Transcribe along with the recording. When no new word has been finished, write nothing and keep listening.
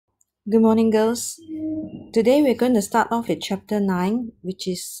Good morning, girls. Today we're going to start off with chapter 9, which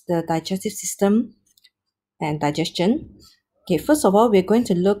is the digestive system and digestion. Okay, first of all, we're going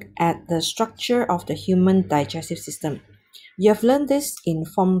to look at the structure of the human digestive system. You have learned this in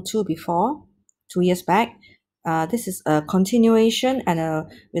Form 2 before, 2 years back. This is a continuation and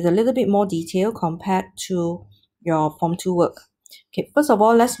with a little bit more detail compared to your Form 2 work. Okay, first of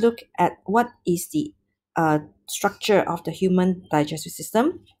all, let's look at what is the structure of the human digestive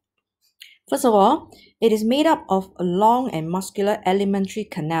system. First of all, it is made up of a long and muscular alimentary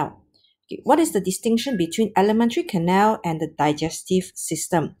canal. Okay, what is the distinction between alimentary canal and the digestive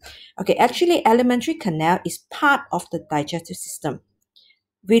system? Okay, actually, alimentary canal is part of the digestive system.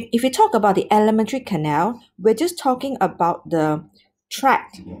 If we talk about the alimentary canal, we're just talking about the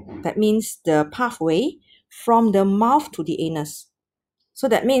tract, that means the pathway from the mouth to the anus. So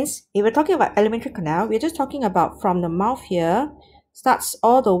that means if we're talking about alimentary canal, we're just talking about from the mouth here, starts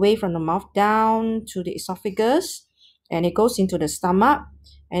all the way from the mouth down to the esophagus, and it goes into the stomach,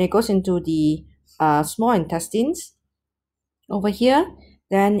 and it goes into the small intestines over here.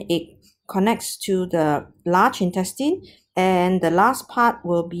 Then it connects to the large intestine, and the last part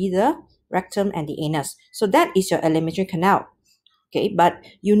will be the rectum and the anus. So that is your alimentary canal. Okay, but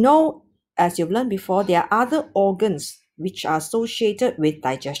you know, as you've learned before, there are other organs which are associated with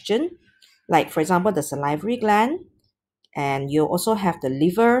digestion, like for example the salivary gland, and you also have the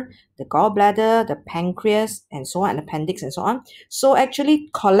liver, the gallbladder, the pancreas, and so on, and appendix, and so on. So actually,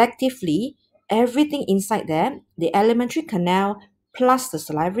 collectively, everything inside there, the alimentary canal, plus the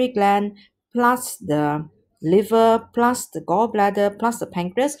salivary gland, plus the liver, plus the gallbladder, plus the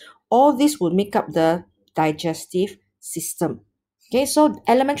pancreas, all this will make up the digestive system. Okay, so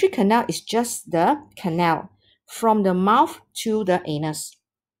alimentary canal is just the canal from the mouth to the anus.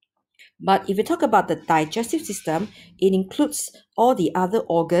 But if you talk about the digestive system, it includes all the other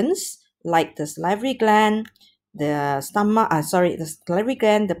organs like the salivary gland, the salivary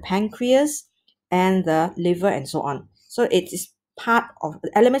gland, the pancreas, and the liver, and so on. So it is part of the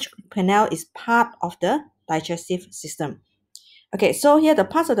alimentary canal is part of the digestive system. Okay, so here the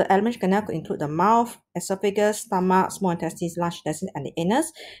parts of the alimentary canal could include the mouth, esophagus, stomach, small intestines, large intestine, and the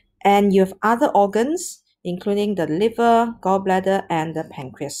anus. And you have other organs, including the liver, gallbladder, and the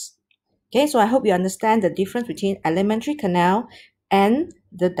pancreas. Okay, so I hope you understand the difference between alimentary canal and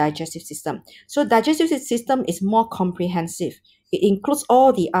the digestive system. So digestive system is more comprehensive. It includes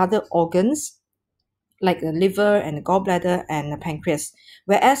all the other organs like the liver and the gallbladder and the pancreas.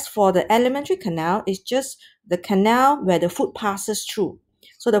 Whereas for the alimentary canal, it's just the canal where the food passes through.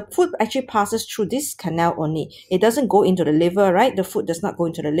 So the food actually passes through this canal only. It doesn't go into the liver, right? The food does not go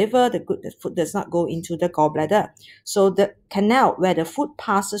into the liver. The food does not go into the gallbladder. So the canal where the food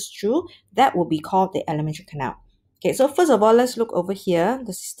passes through, that will be called the alimentary canal. Okay, so first of all, let's look over here,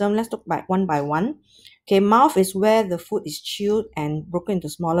 the system. Let's look by one. Okay, mouth is where the food is chewed and broken into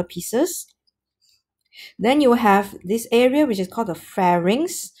smaller pieces. Then you have this area which is called the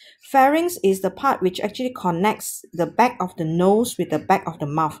pharynx. Pharynx is the part which actually connects the back of the nose with the back of the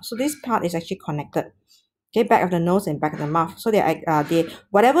mouth. So this part is actually connected. Okay, back of the nose and back of the mouth. So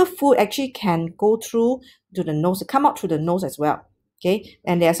whatever food actually can go through to the nose, come out through the nose as well. Okay,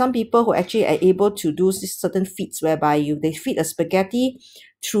 and there are some people who actually are able to do this certain feats whereby they feed a spaghetti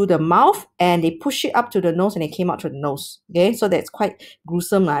through the mouth and they push it up to the nose and it came out through the nose. Okay, so that's quite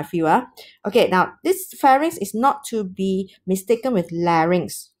gruesome, I feel. Okay, now this pharynx is not to be mistaken with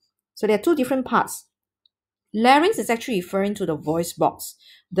larynx. So there are two different parts. Larynx is actually referring to the voice box,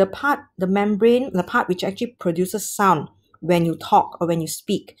 the membrane, the part which actually produces sound when you talk or when you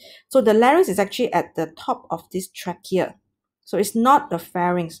speak. So the larynx is actually at the top of this trachea. So it's not the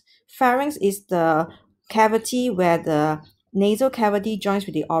pharynx. Pharynx is the cavity where the nasal cavity joins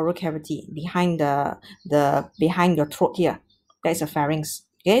with the oral cavity behind behind your throat here. That is a pharynx.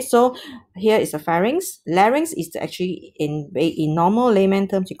 Okay, so here is the pharynx. Larynx is actually in normal layman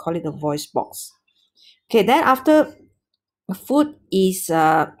terms, you call it the voice box. Okay, then after food is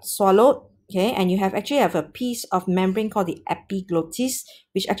swallowed, okay, and you actually have a piece of membrane called the epiglottis,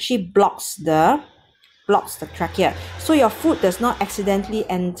 which actually blocks the trachea. So your food does not accidentally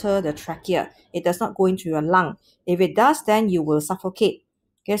enter the trachea. It does not go into your lung. If it does, then you will suffocate.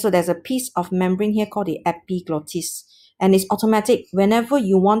 Okay, so there's a piece of membrane here called the epiglottis, and it's automatic. Whenever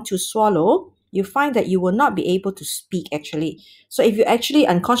you want to swallow, you find that you will not be able to speak actually. So if you actually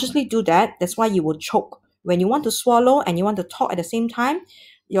unconsciously do that, that's why you will choke. When you want to swallow and you want to talk at the same time,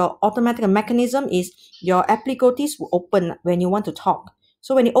 your automatic mechanism is your epiglottis will open when you want to talk.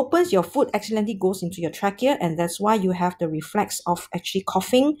 So when it opens, your food accidentally goes into your trachea, and that's why you have the reflex of actually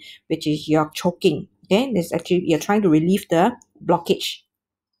coughing, which is you're choking. Okay, this actually you're trying to relieve the blockage.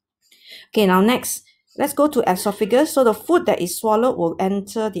 Okay, now next, let's go to esophagus. So the food that is swallowed will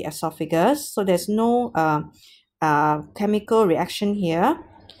enter the esophagus. So there's no chemical reaction here.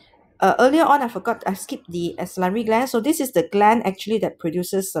 Earlier on, I skipped the salivary gland. So this is the gland actually that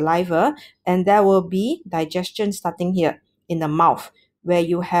produces saliva, and there will be digestion starting here in the mouth, where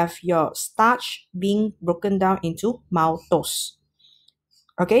you have your starch being broken down into maltose.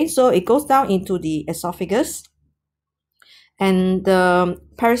 Okay, so it goes down into the esophagus, and the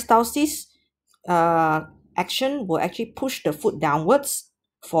peristalsis action will actually push the food downwards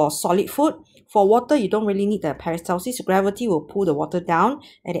for solid food. For water, you don't really need the peristalsis. Gravity will pull the water down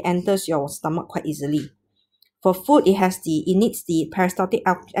and it enters your stomach quite easily. For food, it needs the peristaltic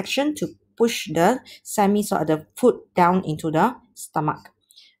action to push the the food down into the stomach.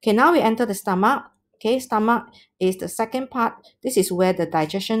 Okay, now we enter the stomach. Okay, stomach is the second part. This is where the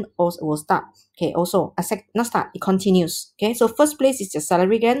digestion also will start. Okay, also not start, it continues. Okay, so first place is the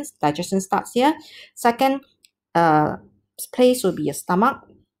salivary gland. Digestion starts here. Second place will be your stomach.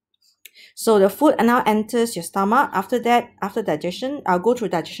 So the food now enters your stomach. After that, after digestion, I'll go through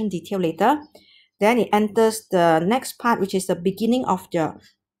digestion detail later. Then it enters the next part, which is the beginning of the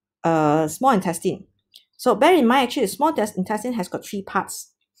small intestine. So bear in mind, actually, the small intestine has got three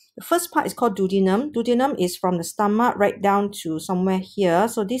parts. The first part is called duodenum. Duodenum is from the stomach right down to somewhere here.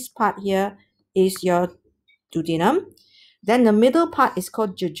 So this part here is your duodenum. Then the middle part is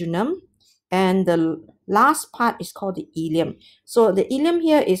called jejunum. And the last part is called the ileum. So the ileum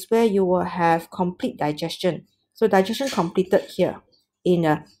here is where you will have complete digestion. So digestion completed here in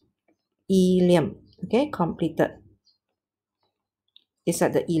a ileum. Okay, completed. It's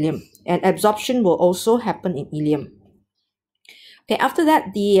at the ileum. And absorption will also happen in ileum. Okay, after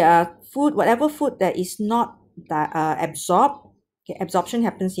that, the food, whatever food that is not absorbed, okay, absorption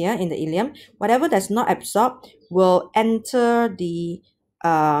happens here in the ileum. Whatever that's not absorbed will enter the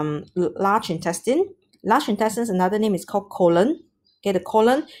large intestine. Large intestine, another name is called colon. Okay, the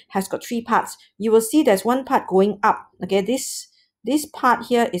colon has got three parts. You will see there's one part going up. Okay, this part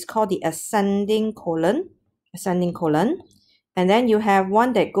here is called the ascending colon. Ascending colon. And then you have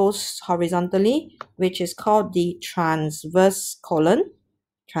one that goes horizontally, which is called the transverse colon.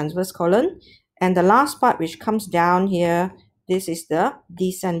 Transverse colon. And the last part, which comes down here, this is the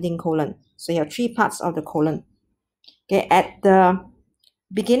descending colon. So you have three parts of the colon. Okay, at the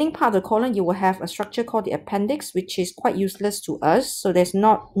beginning part of the colon, you will have a structure called the appendix, which is quite useless to us. So there's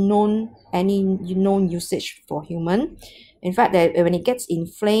not any known usage for human. In fact, that when it gets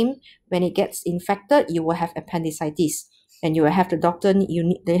inflamed, when it gets infected, you will have appendicitis. And you will have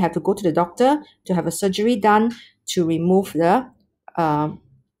they have to go to the doctor to have a surgery done to remove the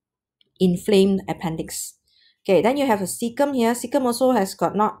inflamed appendix. Okay, then you have a cecum here. Cecum also has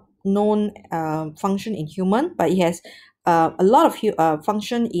got not known function in human, but it has a lot of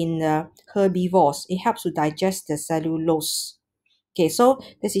function in herbivores. It helps to digest the cellulose. Okay, so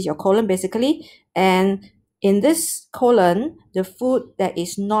this is your colon basically. And in this colon, the food that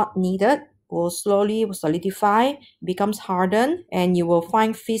is not needed will slowly solidify, becomes hardened, and you will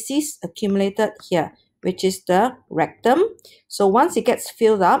find feces accumulated here, which is the rectum. So once it gets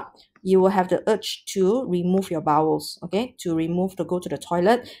filled up, you will have the urge to remove your bowels, okay, to go to the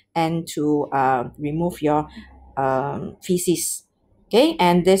toilet and to remove your feces. Okay,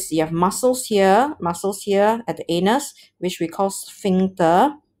 and this, you have muscles here at the anus, which we call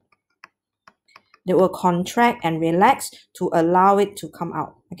sphincter. They will contract and relax to allow it to come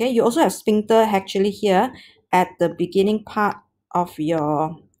out. Okay, you also have sphincter actually here at the beginning part of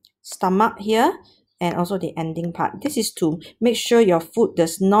your stomach here, and also the ending part. This is to make sure your food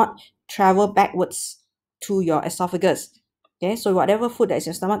does not travel backwards to your esophagus. Okay, so whatever food that is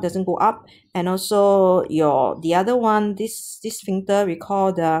in your stomach doesn't go up, and also the other one, this sphincter we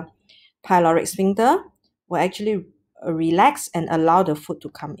call the pyloric sphincter, will actually relax and allow the food to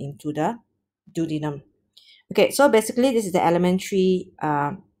come into the duodenum. Okay, so basically this is the alimentary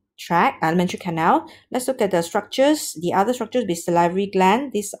tract, alimentary canal. Let's look at the structures. The other structures be salivary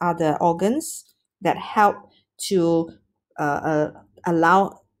gland. These are the organs that help to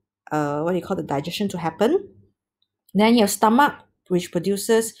allow the digestion to happen. Then you have stomach, which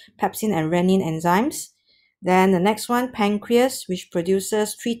produces pepsin and renin enzymes. Then the next one, pancreas, which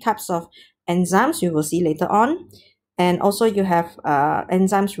produces three types of enzymes you will see later on. And also you have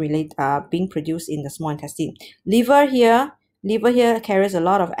enzymes being produced in the small intestine. Liver here carries a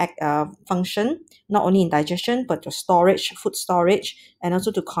lot of function, not only in digestion, but to storage, food storage, and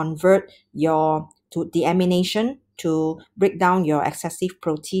also to convert to deamination, to break down your excessive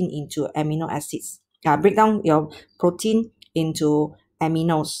protein into amino acids. Break down your protein into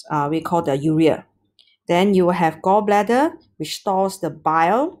aminos, we call the urea. Then you will have gall bladder, which stores the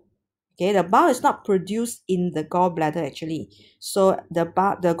bile. Okay, the bile is not produced in the gallbladder actually. So the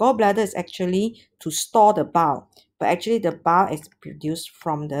gallbladder is actually to store the bile, but actually the bile is produced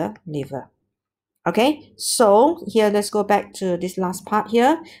from the liver. Okay, so here let's go back to this last part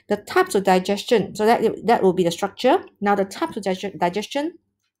here. The types of digestion. So that will be the structure. Now the types of digestion,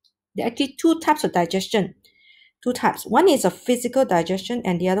 there are actually two types of digestion. Two types. One is a physical digestion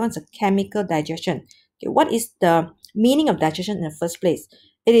and the other one is a chemical digestion. Okay, what is the meaning of digestion in the first place?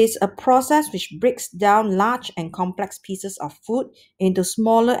 It is a process which breaks down large and complex pieces of food into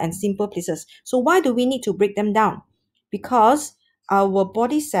smaller and simple pieces. So why do we need to break them down? Because our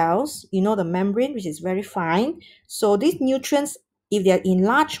body cells, the membrane, which is very fine. So these nutrients, if they are in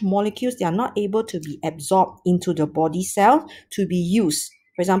large molecules, they are not able to be absorbed into the body cell to be used.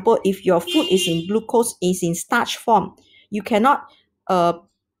 For example, if your food is in starch form, you cannot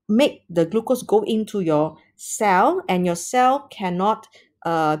make the glucose go into your cell, and your cell cannot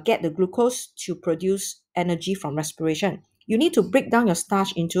get the glucose to produce energy from respiration. You need to break down your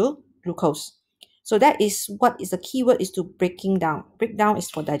starch into glucose. So that is what is the key word, is to breaking down. Breakdown is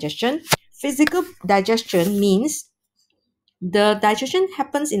for digestion. Physical digestion means the digestion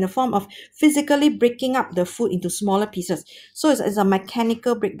happens in the form of physically breaking up the food into smaller pieces. So it's a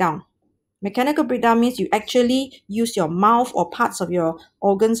mechanical breakdown. Mechanical breakdown means you actually use your mouth or parts of your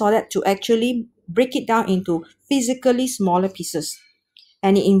organs or that to actually break it down into physically smaller pieces.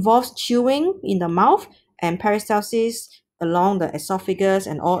 And it involves chewing in the mouth and peristalsis along the esophagus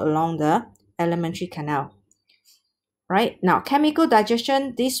and all along the alimentary canal. Right now, chemical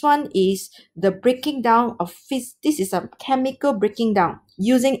digestion, this one is the breaking down of this is a chemical breaking down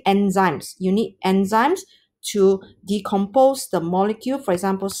using enzymes. You need enzymes to decompose the molecule, for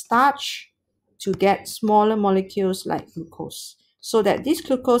example starch, to get smaller molecules like glucose, so that this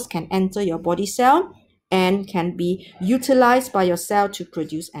glucose can enter your body cell and can be utilized by your cell to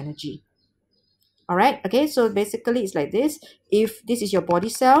produce energy. All right, okay, so basically it's like this. If this is your body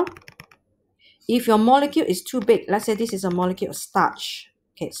cell, if your molecule is too big, let's say this is a molecule of starch,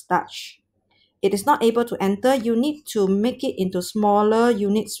 okay, starch, it is not able to enter, you need to make it into smaller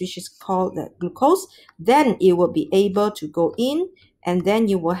units, which is called the glucose. Then it will be able to go in, and then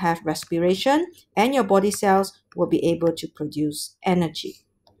you will have respiration, and your body cells will be able to produce energy.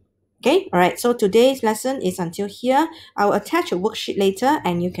 Okay, all right, so today's lesson is until here. I will attach a worksheet later,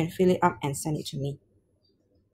 and you can fill it up and send it to me.